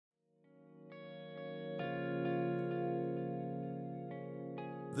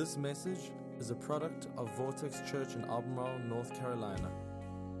This message is a product of Vortex Church in Albemarle, North Carolina.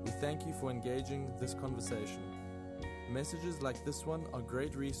 We thank you for engaging this conversation. Messages like this one are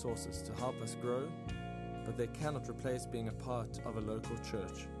great resources to help us grow, but they cannot replace being a part of a local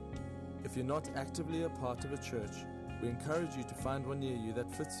church. If you're not actively a part of a church, we encourage you to find one near you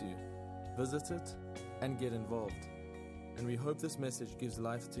that fits you. Visit it and get involved. And we hope this message gives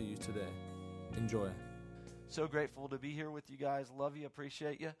life to you today. Enjoy. So grateful to be here with you guys. Love you,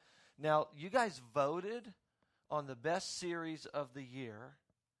 appreciate you. Now, you guys voted on the best series of the year,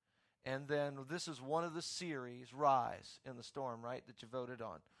 and then this is one of the series, Rise in the Storm, right, that you voted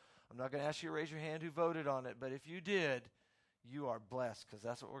on. I'm not going to ask you to raise your hand who voted on it, but if you did, you are blessed, because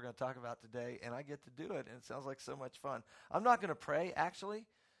that's what we're going to talk about today, and I get to do it, and it sounds like so much fun. I'm not going to pray, actually,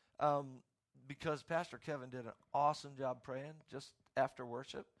 because Pastor Kevin did an awesome job praying just after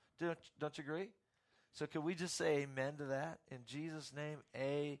worship. Don't you agree? So can we just say amen to that? In Jesus' name,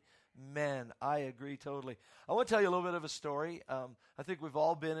 amen. I agree totally. I want to tell you a little bit of a story. I think we've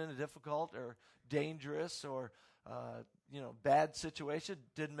all been in a difficult or dangerous or bad situation.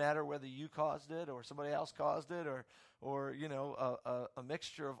 Didn't matter whether you caused it or somebody else caused it or a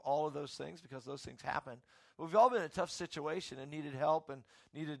mixture of all of those things, because those things happen. But we've all been in a tough situation and needed help and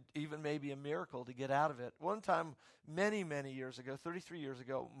needed even maybe a miracle to get out of it. One time, many, many years ago, 33 years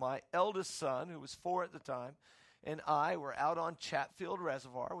ago, my eldest son, who was 4 at the time, and I were out on Chatfield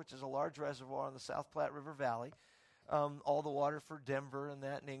Reservoir, which is a large reservoir in the South Platte River Valley. All the water for Denver and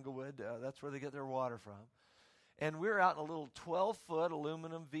that and Inglewood, that's where they get their water from. And we were out in a little 12-foot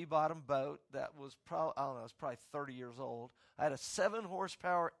aluminum V-bottom boat that was probably, it was probably 30 years old. I had a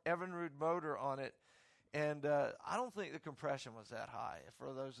 7-horsepower Evinrude motor on it, and I don't think the compression was that high,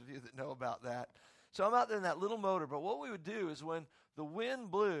 for those of you that know about that. So I'm out there in that little motor, but what we would do is when the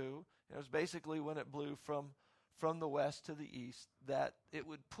wind blew, it was basically when it blew from the west to the east, that it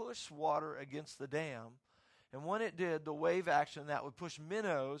would push water against the dam. And when it did, the wave action, that would push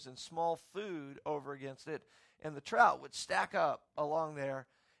minnows and small food over against it, and the trout would stack up along there,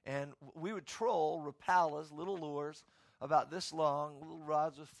 and we would troll Rapalas, little lures, about this long, little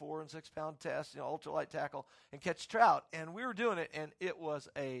rods with 4 and 6 pound tests, ultralight tackle, and catch trout. And we were doing it, and it was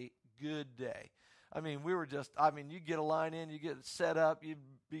a good day. I mean, you'd get a line in, you get it set up, you'd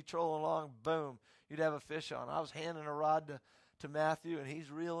be trolling along, boom, you'd have a fish on. I was handing a rod to Matthew, and he's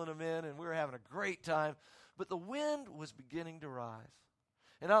reeling them in, and we were having a great time. But the wind was beginning to rise.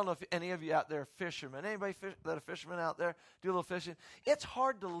 And I don't know if any of you out there are fishermen. Anybody that are fishermen out there do a little fishing? It's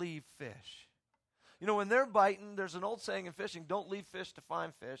hard to leave fish. When they're biting, there's an old saying in fishing, don't leave fish to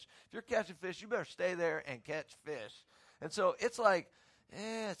find fish. If you're catching fish, you better stay there and catch fish. And so it's like,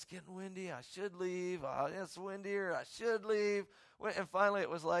 it's getting windy, I should leave. It's windier, I should leave. And finally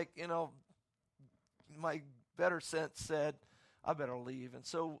it was like, my better sense said, I better leave. And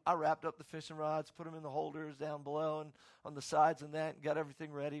so I wrapped up the fishing rods, put them in the holders down below and on the sides and that, and got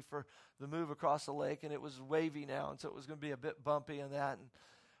everything ready for the move across the lake. And it was wavy now, and so it was going to be a bit bumpy and that.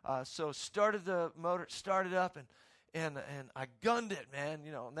 And so started the motor, started up, and I gunned it, man.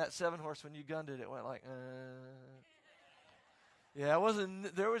 And that 7-horse, when you gunned it, it went like, Yeah,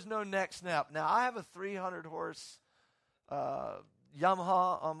 there was no neck snap. Now, I have a 300-horse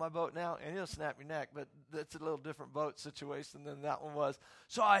Yamaha on my boat now, and it'll snap your neck, but that's a little different boat situation than that one was.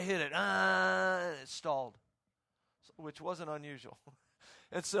 So I hit it, and it stalled, which wasn't unusual.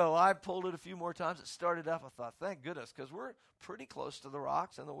 And so I pulled it a few more times. It started up. I thought, thank goodness, because we're pretty close to the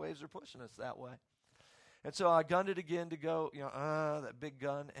rocks, and the waves are pushing us that way. And so I gunned it again to go, that big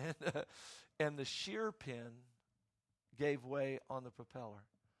gun, and the shear pin gave way on the propeller.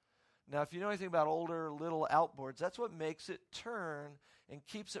 Now, if you know anything about older little outboards, that's what makes it turn and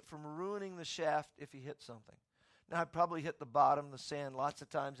keeps it from ruining the shaft if you hit something. Now, I probably hit the bottom, the sand, lots of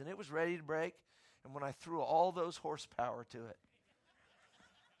times, and it was ready to break. And when I threw all those horsepower to it,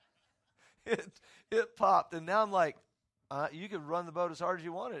 it popped. And now I'm like, you could run the boat as hard as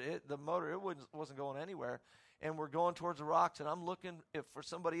you wanted. The motor, wasn't going anywhere. And we're going towards the rocks, and I'm looking for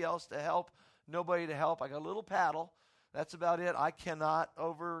somebody else to help. Nobody to help. I got a little paddle. That's about it. I cannot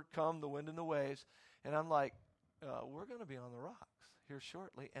overcome the wind and the waves. And I'm like, we're going to be on the rocks here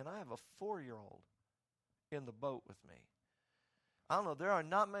shortly. And I have a 4-year-old in the boat with me. I don't know. There are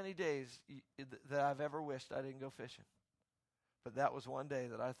not many days that I've ever wished I didn't go fishing. But that was one day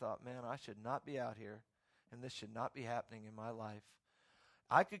that I thought, man, I should not be out here. And this should not be happening in my life.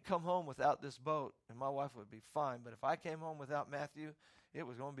 I could come home without this boat, and my wife would be fine. But if I came home without Matthew, it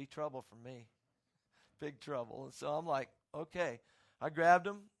was going to be trouble for me. Big trouble. And so I'm like, okay. I grabbed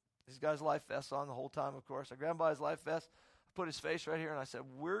him. He's got his life vest on the whole time, of course. I grabbed him by his life vest. I put his face right here, and I said,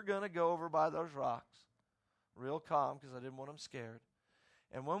 we're going to go over by those rocks. Real calm, because I didn't want him scared.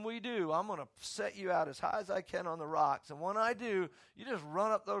 And when we do, I'm going to set you out as high as I can on the rocks. And when I do, you just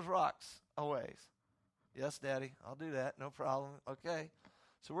run up those rocks a ways. Yes, Daddy, I'll do that. No problem. Okay.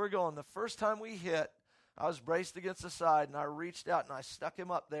 So we're going. The first time we hit, I was braced against the side, and I reached out, and I stuck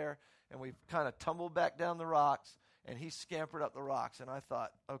him up there, and we kind of tumbled back down the rocks, and he scampered up the rocks. And I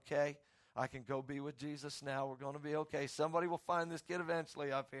thought, okay, I can go be with Jesus now. We're going to be okay. Somebody will find this kid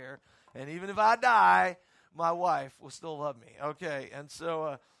eventually up here. And even if I die, my wife will still love me. Okay, and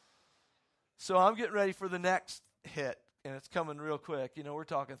so I'm getting ready for the next hit, and it's coming real quick. You know, we're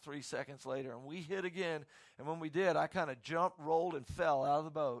talking 3 seconds later, and we hit again. And when we did, I kind of jumped, rolled, and fell out of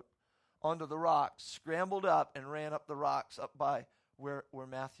the boat onto the rocks, scrambled up, and ran up the rocks up by where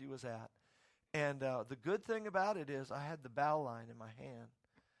Matthew was at. And the good thing about it is I had the bow line in my hand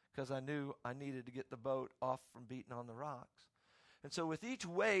because I knew I needed to get the boat off from beating on the rocks. And so with each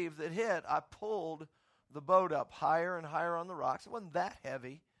wave that hit, I pulled the boat up higher and higher on the rocks. It wasn't that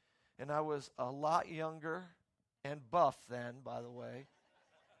heavy, and I was a lot younger and buff then, by the way.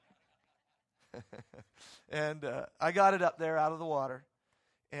 And I got it up there out of the water,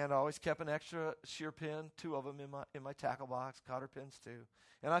 and I always kept an extra shear pin, 2 of them in my tackle box, cotter pins too.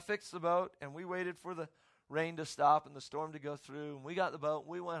 And I fixed the boat, and we waited for the rain to stop and the storm to go through, and we got the boat,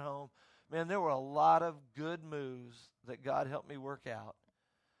 and we went home. Man, there were a lot of good moves that God helped me work out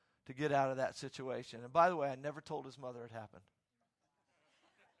to get out of that situation. And by the way, I never told his mother it happened.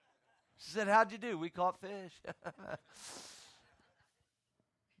 She said, "How'd you do?" "We caught fish."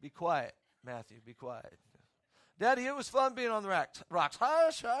 Be quiet, Matthew, be quiet. "Daddy, it was fun being on the rocks."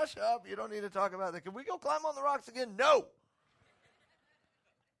 "Hush, hush up. You don't need to talk about that. Can we go climb on the rocks again?" "No."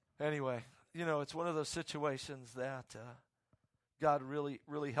 Anyway, you know, it's one of those situations that God really,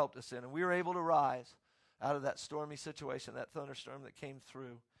 really helped us in. And we were able to rise out of that stormy situation, that thunderstorm that came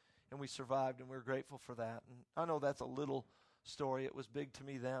through. And we survived, and we're grateful for that. And I know that's a little story. It was big to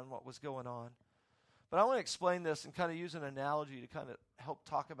me then, what was going on. But I want to explain this and kind of use an analogy to kind of help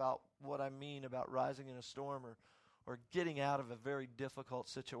talk about what I mean about rising in a storm or getting out of a very difficult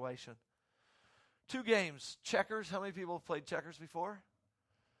situation. 2 games. Checkers. How many people have played checkers before?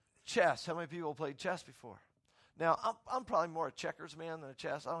 Chess. How many people have played chess before? Now, I'm probably more a checkers man than a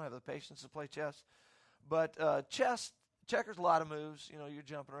chess. I don't have the patience to play chess. But checkers, a lot of moves. You know, you're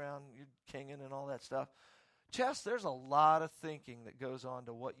jumping around, you're kinging and all that stuff. Chess, there's a lot of thinking that goes on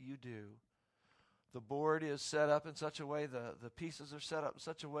to what you do. The board is set up in such a way, the pieces are set up in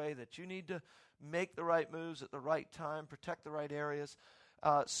such a way that you need to make the right moves at the right time, protect the right areas,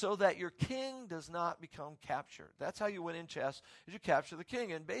 so that your king does not become captured. That's how you win in chess, is you capture the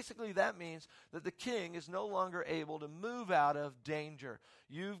king. And basically that means that the king is no longer able to move out of danger.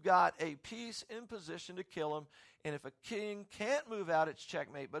 You've got a piece in position to kill him, and if a king can't move out, it's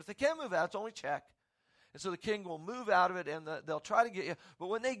checkmate. But if they can move out, it's only check. And so the king will move out of it, and they'll try to get you. But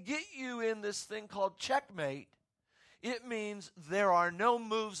when they get you in this thing called checkmate, it means there are no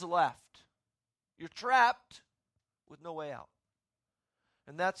moves left. You're trapped with no way out.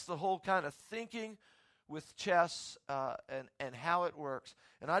 And that's the whole kind of thinking with chess and how it works.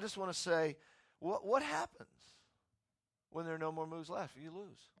 And I just want to say, what happens when there are no more moves left? You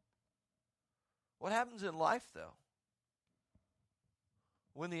lose. What happens in life, though,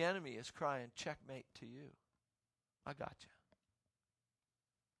 when the enemy is crying checkmate to you? I got you.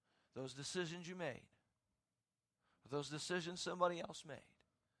 Those decisions you made, those decisions somebody else made,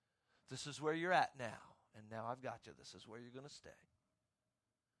 this is where you're at now. And now I've got you. This is where you're going to stay.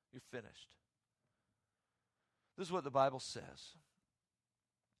 You're finished. This is what the Bible says.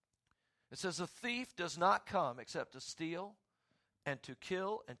 It says, "A thief does not come except to steal and to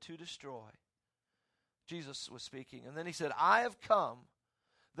kill and to destroy." Jesus was speaking. And then he said, "I have come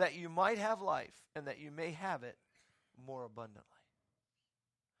that you might have life and that you may have it more abundantly."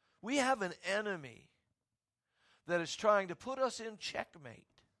 We have an enemy that is trying to put us in checkmate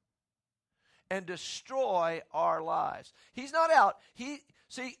and destroy our lives. He's not out.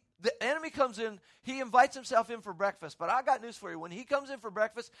 See, the enemy comes in, he invites himself in for breakfast, but I got news for you. When he comes in for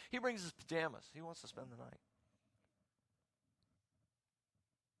breakfast, he brings his pajamas. He wants to spend the night.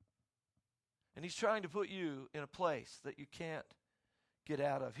 And he's trying to put you in a place that you can't get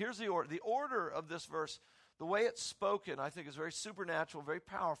out of. Here's the order. The order of this verse, the way it's spoken, I think is very supernatural, very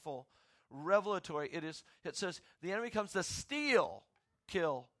powerful, revelatory. It says, the enemy comes to steal,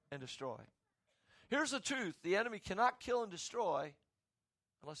 kill, and destroy. Here's the truth. The enemy cannot kill and destroy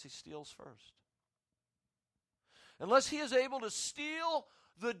unless he steals first. Unless he is able to steal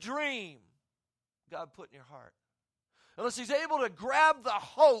the dream God put in your heart. Unless he's able to grab the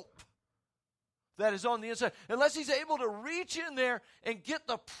hope that is on the inside. Unless he's able to reach in there and get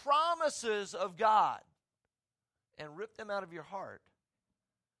the promises of God and rip them out of your heart.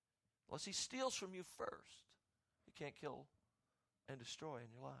 unless he steals from you first, he can't kill and destroy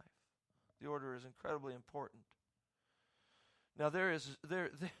in your life. The order is incredibly important. Now this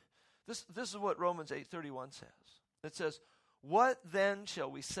is what Romans 8:31 says. It says, "What then shall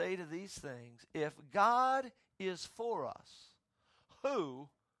we say to these things? If God is for us, who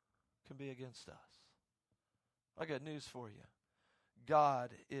can be against us?" I got news for you.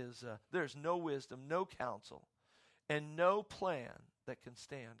 God is, there's no wisdom, no counsel, and no plan that can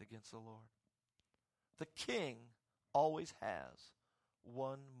stand against the Lord. The king always has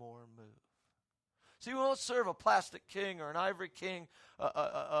one more move. See, we won't serve a plastic king or an ivory king,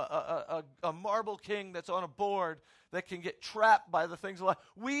 a marble king that's on a board that can get trapped by the things of life.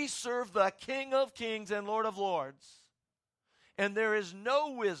 We serve the King of Kings and Lord of Lords. And there is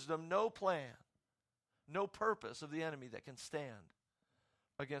no wisdom, no plan, no purpose of the enemy that can stand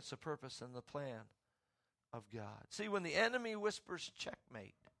against the purpose and the plan of God. See, when the enemy whispers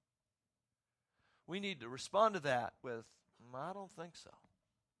checkmate, we need to respond to that with, I don't think so.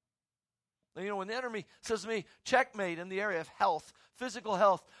 You know, when the enemy says to me, checkmate in the area of health, physical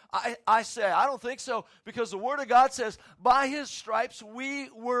health, I say, I don't think so, because the Word of God says, by His stripes we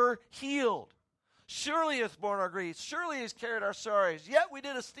were healed. Surely He hath borne our griefs, surely He has carried our sorrows. Yet we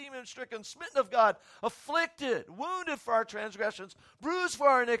did esteem Him stricken, smitten of God, afflicted, wounded for our transgressions, bruised for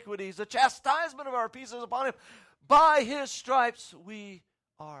our iniquities. The chastisement of our peace is upon Him. By His stripes we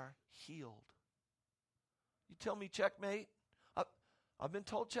are healed. You tell me checkmate? I've been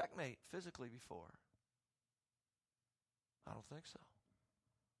told checkmate physically before. I don't think so.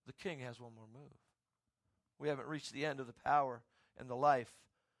 The king has one more move. We haven't reached the end of the power and the life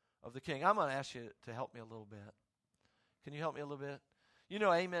of the king. I'm going to ask you to help me a little bit. Can you help me a little bit? You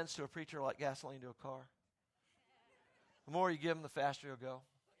know, amens to a preacher like gasoline to a car. The more you give him, the faster he'll go.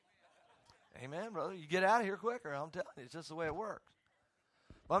 Amen, brother. You get out of here quicker. I'm telling you, it's just the way it works.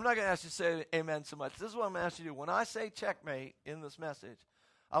 Well, I'm not going to ask you to say amen so much. This is what I'm going to ask you to do. When I say checkmate in this message,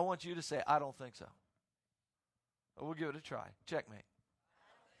 I want you to say, I don't think so. We'll give it a try. Checkmate.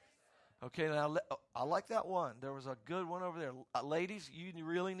 Okay, now, I like that one. There was a good one over there. Ladies, you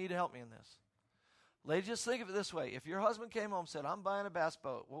really need to help me in this. Ladies, just think of it this way. If your husband came home and said, I'm buying a bass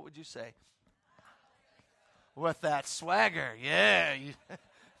boat, what would you say? With that swagger. Yeah.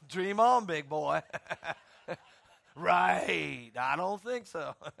 Dream on, big boy. Right. I don't think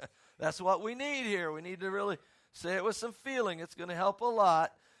so. That's what we need here. We need to really say it with some feeling. It's going to help a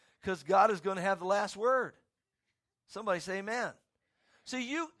lot because God is going to have the last word. Somebody say amen.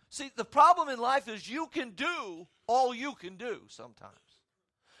 See, the problem in life is you can do all you can do sometimes.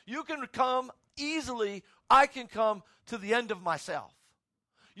 You can come easily. I can come to the end of myself.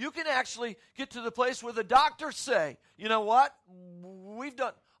 You can actually get to the place where the doctors say, you know what? We've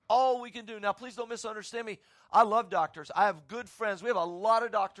done all we can do. Now, please don't misunderstand me. I love doctors. I have good friends. We have a lot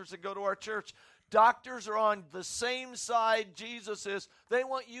of doctors that go to our church. Doctors are on the same side Jesus is. They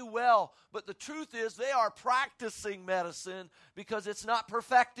want you well. But the truth is they are practicing medicine because it's not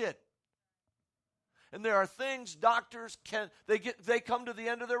perfected. And there are things doctors they come to the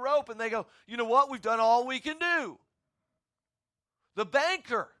end of their rope and they go, you know what? We've done all we can do. The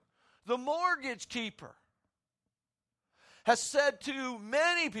banker, the mortgage keeper, has said to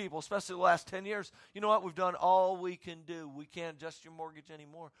many people, especially the last 10 years, you know what, we've done all we can do. We can't adjust your mortgage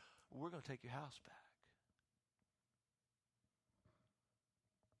anymore. We're going to take your house back.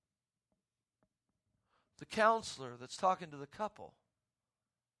 The counselor that's talking to the couple.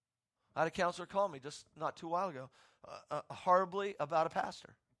 I had a counselor call me just not too while ago, horribly about a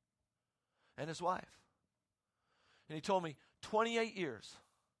pastor and his wife. And he told me, 28 years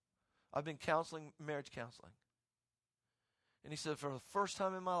I've been counseling, marriage counseling. And he said, for the first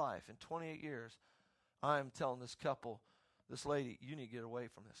time in my life, in 28 years, I am telling this couple, this lady, you need to get away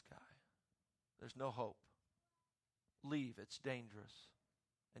from this guy. There's no hope. Leave. It's dangerous.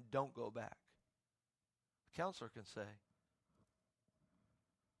 And don't go back. The counselor can say,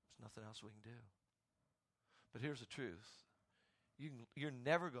 there's nothing else we can do. But here's the truth. You're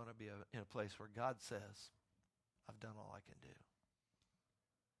never going to be in a place where God says, I've done all I can do.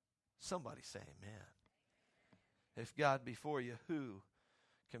 Somebody say amen. If God be for you, who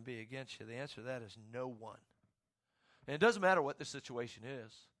can be against you? The answer to that is no one. And it doesn't matter what the situation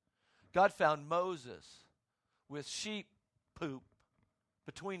is. God found Moses with sheep poop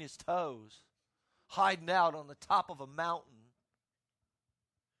between his toes, hiding out on the top of a mountain,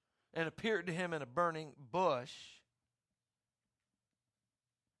 and appeared to him in a burning bush.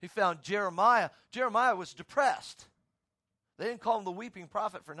 He found Jeremiah. Jeremiah was depressed. They didn't call him the weeping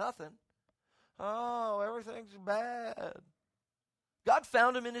prophet for nothing. Oh, everything's bad. God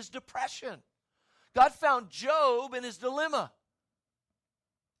found him in his depression. God found Job in his dilemma.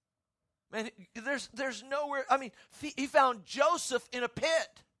 Man, there's nowhere. I mean, he found Joseph in a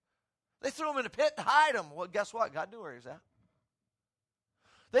pit. They threw him in a pit and hide him. Well, guess what? God knew where he was at.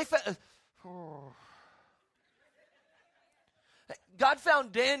 God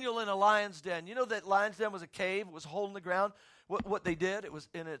found Daniel in a lion's den. You know that lion's den was a cave. It was a hole in the ground. What they did,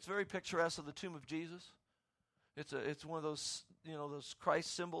 it's very picturesque of the tomb of Jesus. It's one of those, those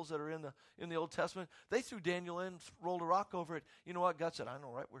Christ symbols that are in the Old Testament. They threw Daniel in, rolled a rock over it. You know what? God said, I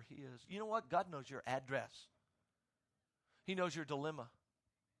know right where he is. You know what? God knows your address. He knows your dilemma.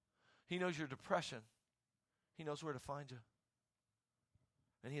 He knows your depression. He knows where to find you.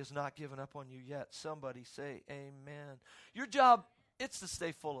 And he has not given up on you yet. Somebody say amen. Your job, it's to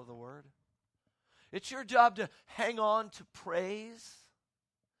stay full of the word. It's your job to hang on to praise.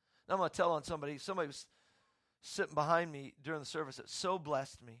 Now I'm going to tell on somebody was sitting behind me during the service that so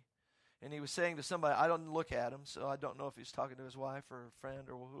blessed me. And he was saying to somebody, I don't look at him, so I don't know if he was talking to his wife or a friend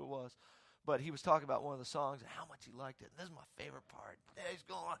or who it was. But he was talking about one of the songs and how much he liked it. And this is my favorite part. There he's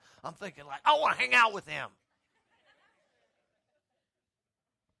going on. I'm thinking like, I want to hang out with him.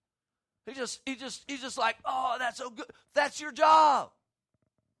 He's just like, oh, that's so good. That's your job.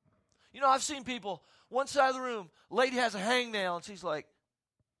 I've seen people, one side of the room, lady has a hangnail, and she's like,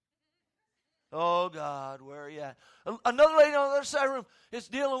 oh, God, where are you at? Another lady on the other side of the room is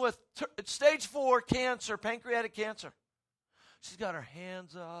dealing with stage 4 cancer, pancreatic cancer. She's got her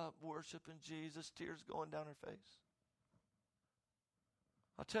hands up, worshiping Jesus, tears going down her face.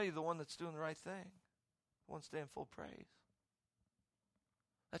 I'll tell you the one that's doing the right thing, the one staying full praise.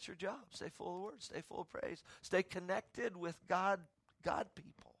 That's your job. Stay full of the word. Stay full of praise. Stay connected with God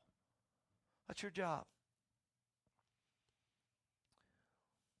people. That's your job.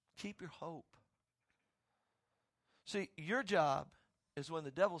 Keep your hope. See, your job is when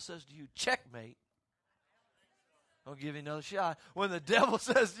the devil says to you, checkmate. I'll give you another shot. When the devil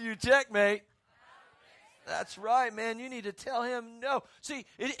says to you, checkmate, that's right, man. You need to tell him no. See,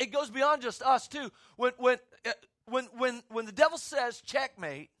 it goes beyond just us too. When the devil says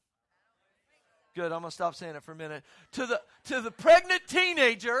checkmate, good, I'm going to stop saying it for a minute, to the pregnant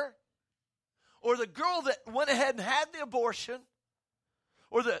teenager or the girl that went ahead and had the abortion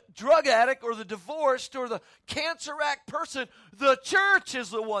or the drug addict or the divorced or the cancer-racked person, the church is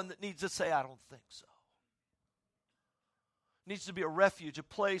the one that needs to say, I don't think so. It needs to be a refuge, a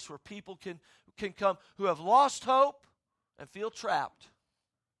place where people can come who have lost hope and feel trapped.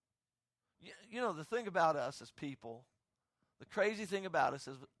 The thing about us as people, the crazy thing about us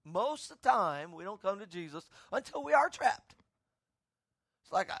is most of the time we don't come to Jesus until we are trapped.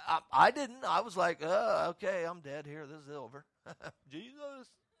 It's like, I didn't. I was like, okay, I'm dead here. This is over. Jesus.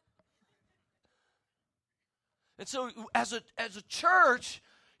 And so as a church,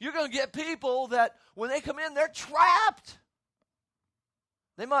 you're going to get people that when they come in, they're trapped.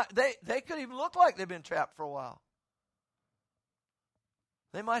 They could even look like they've been trapped for a while.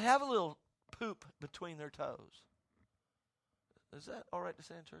 They might have a little poop between their toes. Is that all right to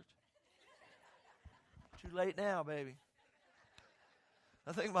say in church? Too late now, baby.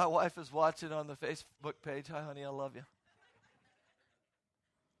 I think my wife is watching on the Facebook page. Hi, honey, I love you.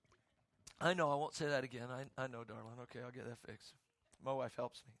 I know, I won't say that again. I know, darling. Okay, I'll get that fixed. My wife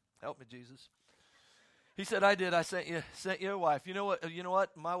helps me. Help me, Jesus. He said, I did. I sent you a wife. You know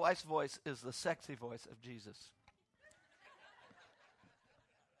what? My wife's voice is the sexy voice of Jesus.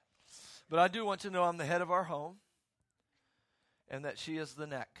 But I do want you to know I'm the head of our home and that she is the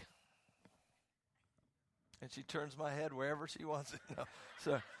neck. And she turns my head wherever she wants it. No.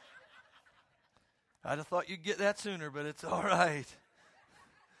 So I'd have thought you'd get that sooner, but it's all right.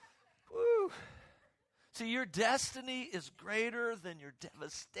 Woo. See, your destiny is greater than your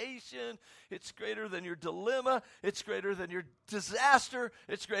devastation. It's greater than your dilemma. It's greater than your disaster.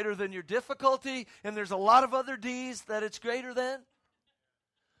 It's greater than your difficulty. And there's a lot of other D's that it's greater than.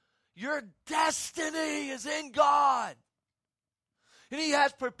 Your destiny is in God. And he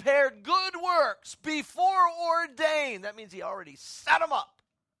has prepared good works before ordained. That means he already set them up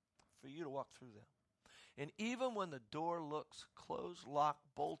for you to walk through them. And even when the door looks closed, locked,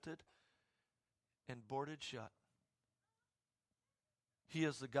 bolted, and boarded shut, he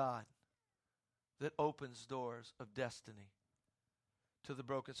is the God that opens doors of destiny to the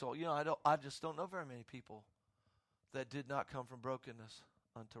broken soul. I just don't know very many people that did not come from brokenness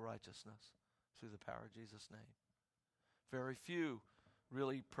unto righteousness through the power of Jesus' name. Very few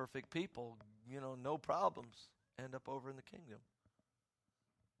really perfect people, no problems, end up over in the kingdom.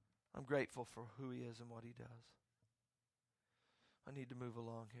 I'm grateful for who he is and what he does. I need to move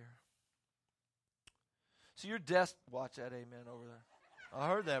along here. So you're watch that amen over there. I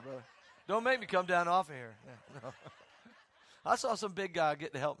heard that, brother. Don't make me come down off of here. No. I saw some big guy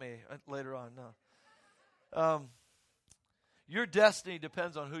getting to help me later on. No. Your destiny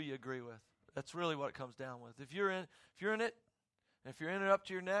depends on who you agree with. That's really what it comes down with. If you're in it, and if you're in it up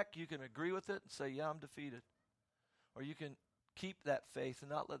to your neck, you can agree with it and say, yeah, I'm defeated. Or you can keep that faith and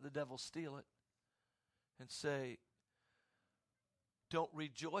not let the devil steal it and say, don't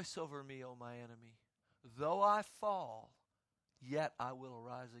rejoice over me, O my enemy. Though I fall, yet I will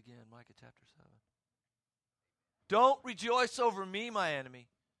arise again. Micah chapter 7. Don't rejoice over me, my enemy.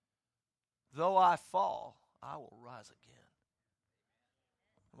 Though I fall, I will rise again.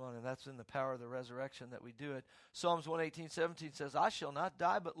 Come on, and that's in the power of the resurrection that we do it. Psalms 118:17 says, I shall not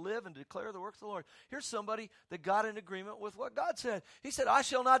die but live and declare the works of the Lord. Here's somebody that got in agreement with what God said. He said, I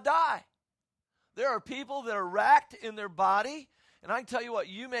shall not die. There are people that are racked in their body, and I can tell you what,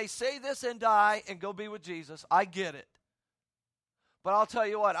 you may say this and die and go be with Jesus. I get it. But I'll tell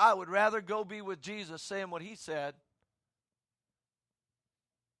you what, I would rather go be with Jesus saying what he said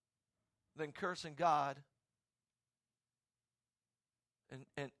than cursing God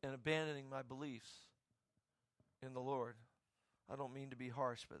and abandoning my beliefs in the Lord. I don't mean to be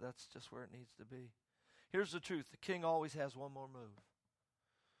harsh, but that's just where it needs to be. Here's the truth. The king always has one more move.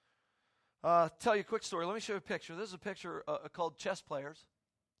 Tell you a quick story. Let me show you a picture. This is a picture called Chess Players.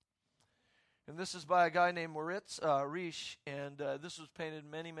 And this is by a guy named Moritz Riesch. And this was painted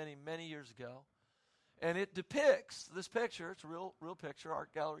many, many, many years ago. And it depicts this picture. It's a real picture,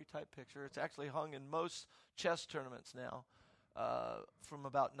 art gallery type picture. It's actually hung in most chess tournaments now. From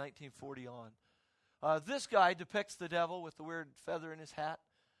about 1940 on. This guy depicts the devil with the weird feather in his hat.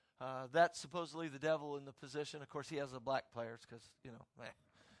 That's supposedly the devil in the position. Of course, he has the black players because,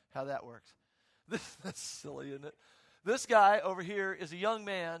 how that works. That's silly, isn't it? This guy over here is a young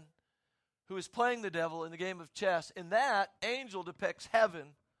man who is playing the devil in the game of chess, and that angel depicts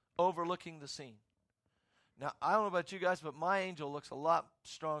heaven overlooking the scene. Now, I don't know about you guys, but my angel looks a lot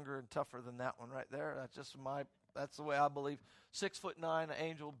stronger and tougher than that one right there. That's the way I believe. 6'9", an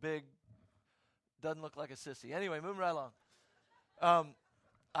angel, big, doesn't look like a sissy. Anyway, moving right along.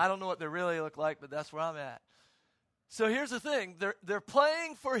 I don't know what they really look like, but that's where I'm at. So here's the thing. They're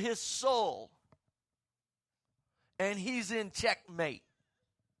playing for his soul, and he's in checkmate.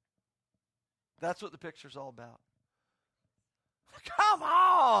 That's what the picture's all about. Come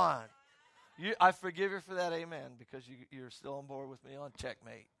on! I forgive you for that amen, because you're still on board with me on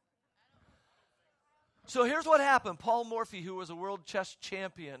checkmate. So here's what happened. Paul Morphy, who was a world chess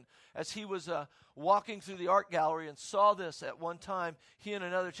champion, as he was walking through the art gallery and saw this at one time, he and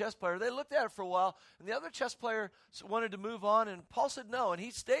another chess player, they looked at it for a while, and the other chess player wanted to move on, and Paul said no, and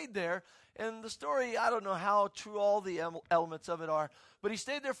he stayed there. And the story, I don't know how true all the elements of it are, but he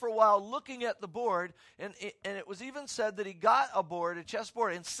stayed there for a while looking at the board, and it was even said that he got a board, a chess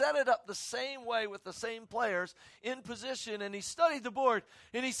board, and set it up the same way with the same players in position, and he studied the board,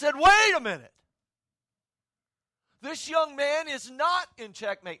 and he said, wait a minute. This young man is not in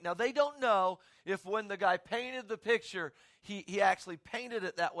checkmate. Now, they don't know if when the guy painted the picture, he actually painted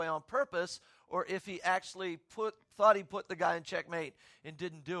it that way on purpose, or if he actually thought he put the guy in checkmate and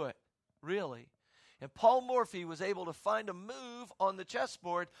didn't do it, really. And Paul Morphy was able to find a move on the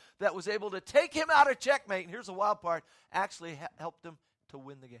chessboard that was able to take him out of checkmate, and here's the wild part, actually helped him to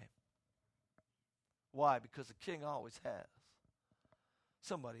win the game. Why? Because the king always has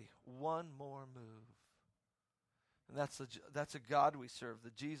one more move. And that's a God we serve,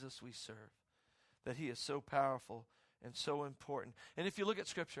 the Jesus we serve, that he is so powerful and so important. And if you look at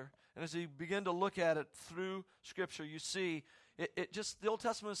Scripture, and as you begin to look at it through Scripture, you see the Old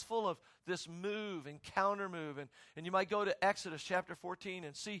Testament is full of this move and counter move. And you might go to Exodus chapter 14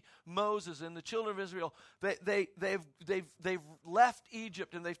 and see Moses and the children of Israel. They've left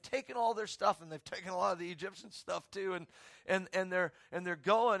Egypt, and they've taken all their stuff, and they've taken a lot of the Egyptian stuff too. And they're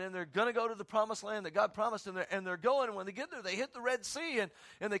going, and they're going to go to the promised land that God promised, and they're going. And when they get there, they hit the Red Sea,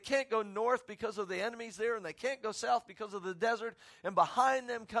 and they can't go north because of the enemies there, and they can't go south because of the desert. And behind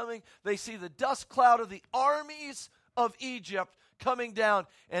them coming, they see the dust cloud of the armies of Egypt coming down,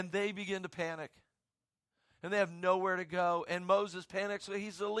 and they begin to panic. And they have nowhere to go. And Moses panics. So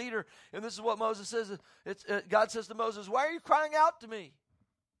he's the leader. And this is what Moses says. God says to Moses, why are you crying out to me?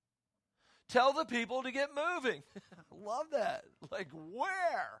 Tell the people to get moving. Love that. Like,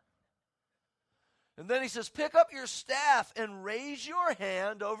 where? And then he says, pick up your staff and raise your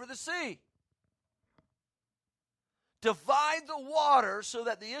hand over the sea. Divide the water so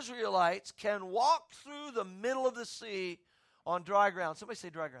that the Israelites can walk through the middle of the sea on dry ground. Somebody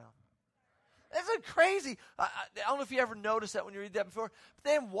say dry ground. That's crazy. I don't know if you ever noticed that when you read that before. But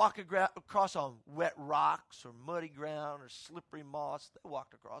they didn't walk across on wet rocks or muddy ground or slippery moss. They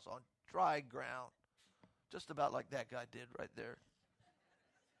walked across on dry ground. Just about like that guy did right there.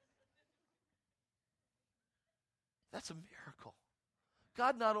 That's a miracle.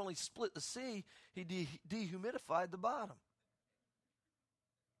 God not only split the sea, he dehumidified the bottom.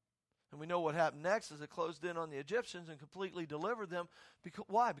 And we know what happened next is it closed in on the Egyptians and completely delivered them.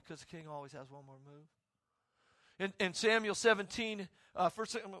 Why? Because the king always has one more move. In Samuel 17, 1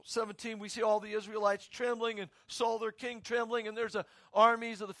 Samuel 17, we see all the Israelites trembling and Saul their king trembling, and there's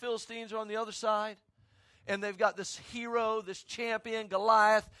armies of the Philistines are on the other side. And they've got this hero, this champion,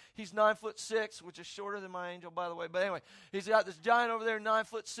 Goliath. He's 9'6", which is shorter than my angel, by the way. But anyway, he's got this giant over there,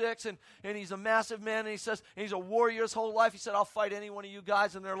 9'6", and he's a massive man. And he says, and he's a warrior his whole life. He said, I'll fight any one of you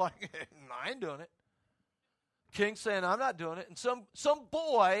guys. And they're like, I ain't doing it. King's saying, I'm not doing it. And some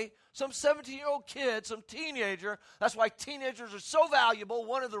boy, some 17-year-old kid, some teenager, that's why teenagers are so valuable,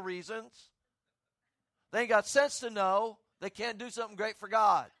 one of the reasons. They ain't got sense to know they can't do something great for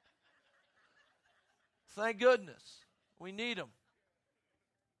God. Thank goodness. We need him.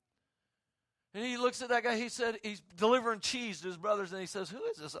 And he looks at that guy. He said, he's delivering cheese to his brothers, and he says, who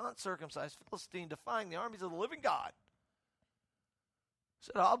is this uncircumcised Philistine defying the armies of the living God? He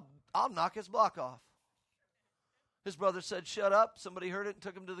said, I'll knock his block off. His brother said, shut up. Somebody heard it and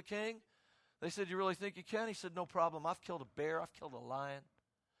took him to the king. They said, you really think you can? He said, no problem. I've killed a bear. I've killed a lion.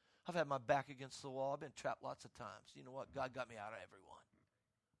 I've had my back against the wall. I've been trapped lots of times. You know what? God got me out of every one.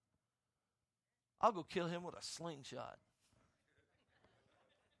 I'll go kill him with a slingshot.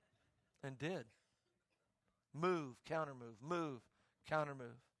 And did. Move, counter move, move, counter move.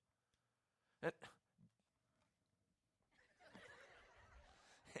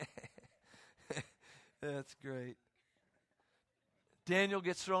 And that's great. Daniel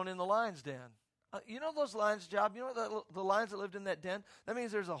gets thrown in the lion's den. You know those lions' job? You know the lions that lived in that den? That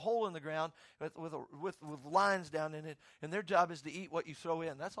means there's a hole in the ground with lions down in it, and their job is to eat what you throw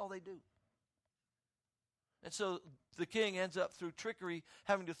in. That's all they do. And so the king ends up, through trickery,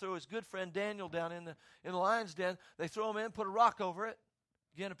 having to throw his good friend Daniel down in the lion's den. They throw him in, put a rock over it.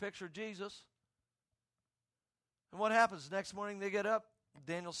 Again, a picture of Jesus. And what happens? Next morning they get up.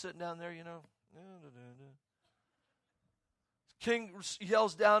 Daniel's sitting down there, you know. King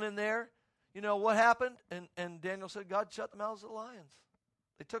yells down in there, you know, what happened? And Daniel said, God shut the mouths of the lions.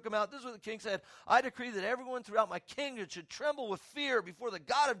 They took him out. This is what the king said. I decree that everyone throughout my kingdom should tremble with fear before the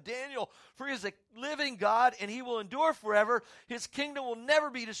God of Daniel, for he is a living God, and he will endure forever. His kingdom will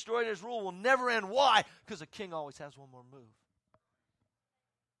never be destroyed. His rule will never end. Why? Because a king always has one more move.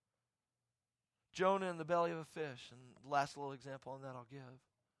 Jonah in the belly of a fish. And the last little example on that I'll give.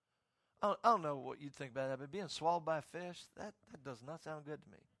 I don't know what you'd think about that, but being swallowed by a fish, that does not sound good to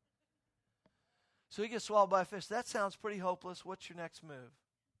me. So he gets swallowed by a fish. That sounds pretty hopeless. What's your next move?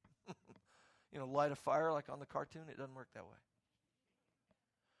 You know, light a fire like on the cartoon. It doesn't work that way.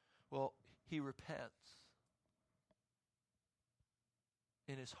 Well, he repents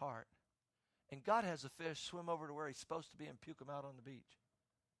in his heart. And God has a fish swim over to where he's supposed to be and puke him out on the beach.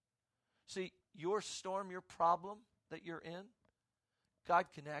 See, your storm, your problem that you're in, God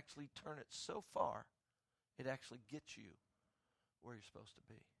can actually turn it so far, it actually gets you where you're supposed to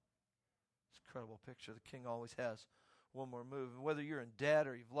be. It's an incredible picture. The king always has one more move. And whether you're in debt,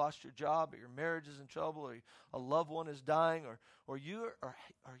 or you've lost your job, or your marriage is in trouble, or a loved one is dying, or you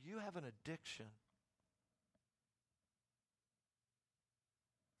have an addiction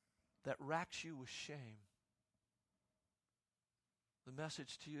that racks you with shame, the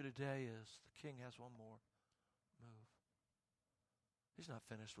message to you today is the king has one more move. He's not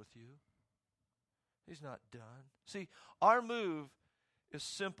finished with you. He's not done. See, our move is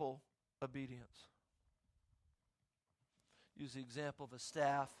simple obedience. Use the example of a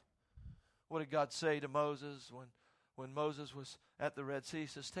staff. What did God say to Moses when Moses was at the Red Sea? He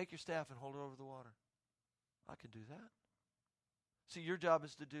says, take your staff and hold it over the water. I can do that. See, your job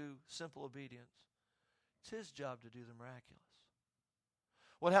is to do simple obedience. It's his job to do the miraculous.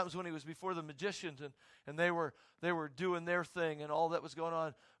 What happens when he was before the magicians and they were doing their thing and all that was going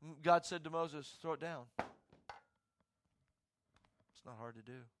on? God said to Moses, throw it down. It's not hard to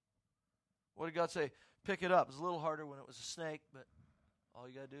do. What did God say? Pick it up. It's a little harder when it was a snake, but all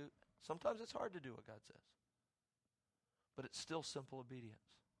you got to do, sometimes it's hard to do what God says. But it's still simple obedience.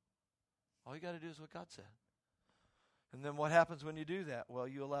 All you got to do is what God said. And then what happens when you do that? Well,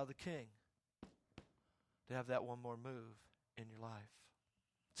 you allow the king to have that one more move in your life.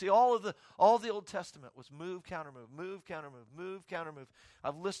 See, all of the Old Testament was move, counter move, move, counter move, move, counter move.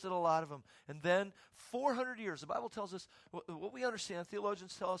 I've listed a lot of them. And then 400 years, the Bible tells us, what we understand,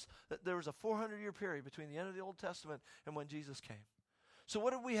 theologians tell us that there was a 400-year period between the end of the Old Testament and when Jesus came. So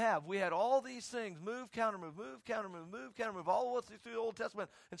what did we have? We had all these things, move, counter-move, move, counter-move, move, counter-move, all the way through the Old Testament.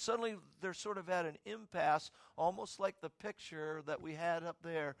 And suddenly they're sort of at an impasse, almost like the picture that we had up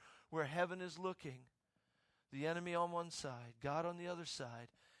there where heaven is looking, the enemy on one side, God on the other side,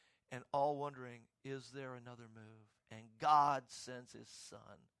 and all wondering, is there another move? And God sends his son,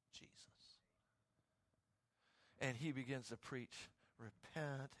 Jesus. And he begins to preach,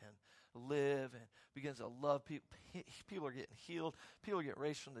 repent and live, and begins to love people. People are getting healed. People are getting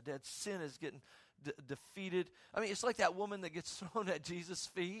raised from the dead. Sin is getting defeated. I mean, it's like that woman that gets thrown at Jesus'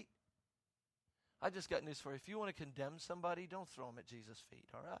 feet. I just got news for you. If you want to condemn somebody, don't throw them at Jesus' feet,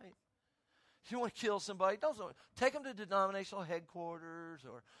 all right? If you want to kill somebody, don't throw them. Take them to denominational headquarters,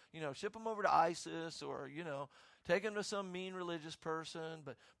 or, ship them over to ISIS, or, take them to some mean religious person.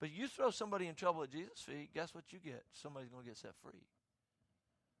 But you throw somebody in trouble at Jesus' feet, guess what you get? Somebody's going to get set free.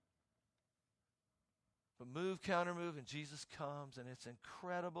 But move, counter move, and Jesus comes, and it's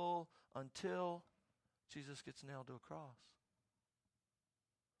incredible until Jesus gets nailed to a cross.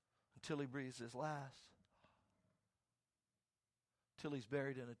 Until he breathes his last. Until he's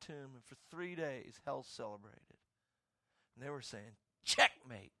buried in a tomb. And for 3 days, hell celebrated. And they were saying,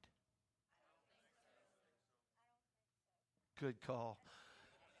 checkmate. Good call.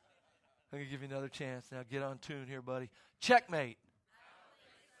 I'm going to give you another chance. Now get on tune here, buddy. Checkmate.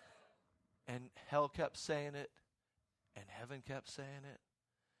 And hell kept saying it, and heaven kept saying it.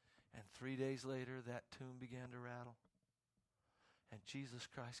 And 3 days later, that tomb began to rattle. And Jesus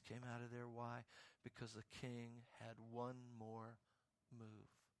Christ came out of there. Why? Because the king had one more move.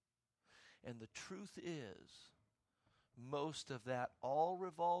 And the truth is, most of that all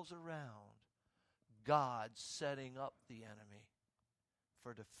revolves around God setting up the enemy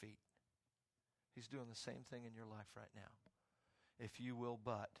for defeat. He's doing the same thing in your life right now. If you will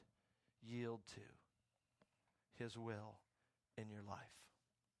but yield to his will in your life.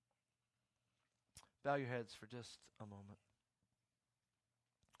 Bow your heads for just a moment.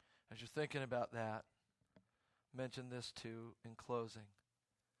 As you're thinking about that, mention this too in closing.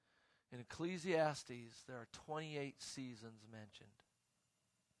 In Ecclesiastes, there are 28 seasons mentioned.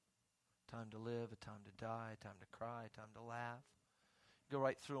 Time to live, a time to die, a time to cry, a time to laugh. Go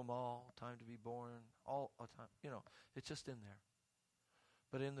right through them all. Time to be born, all time. It's just in there.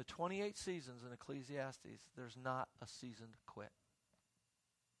 But in the 28 seasons in Ecclesiastes, there's not a season to quit.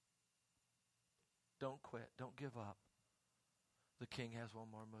 Don't quit. Don't give up. The king has one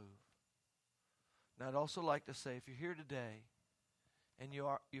more move. Now, I'd also like to say, if you're here today and you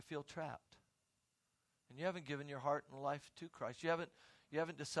feel trapped, and you haven't given your heart and life to Christ, you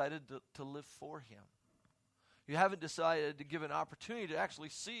haven't decided to live for him. You haven't decided to give an opportunity to actually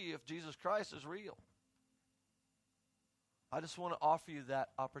see if Jesus Christ is real. I just want to offer you that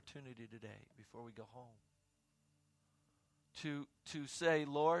opportunity today before we go home. To say,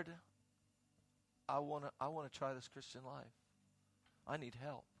 Lord, I want to try this Christian life. I need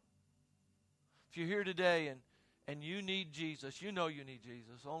help. If you're here today and you need Jesus, you know you need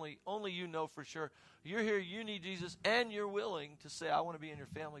Jesus. Only you know for sure. You're here, you need Jesus, and you're willing to say, I want to be in your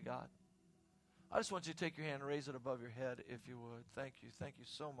family, God. I just want you to take your hand and raise it above your head if you would. Thank you. Thank you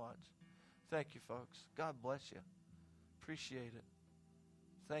so much. Thank you, folks. God bless you. Appreciate it.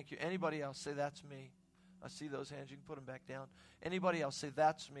 Thank you. Anybody else say, that's me? I see those hands. You can put them back down. Anybody else say,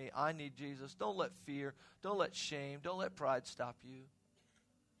 that's me. I need Jesus. Don't let fear, don't let shame, don't let pride stop you.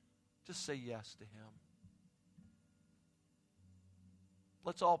 Just say yes to him.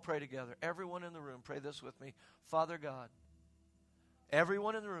 Let's all pray together. Everyone in the room, pray this with me. Father God.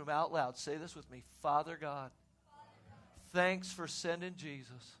 Everyone in the room, out loud, say this with me. Father God, thanks for sending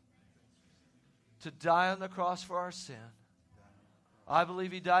Jesus to die on the cross for our sin. I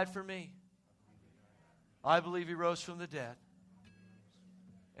believe he died for me. I believe he rose from the dead.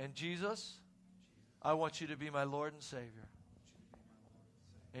 And Jesus, I want you to be my Lord and Savior.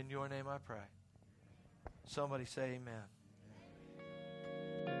 In your name I pray. Somebody say amen.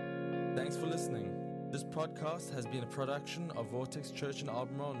 Thanks for listening. This podcast has been a production of Vortex Church in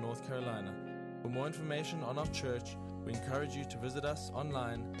Albemarle, North Carolina. For more information on our church, we encourage you to visit us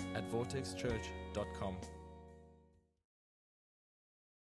online at vortexchurch.com.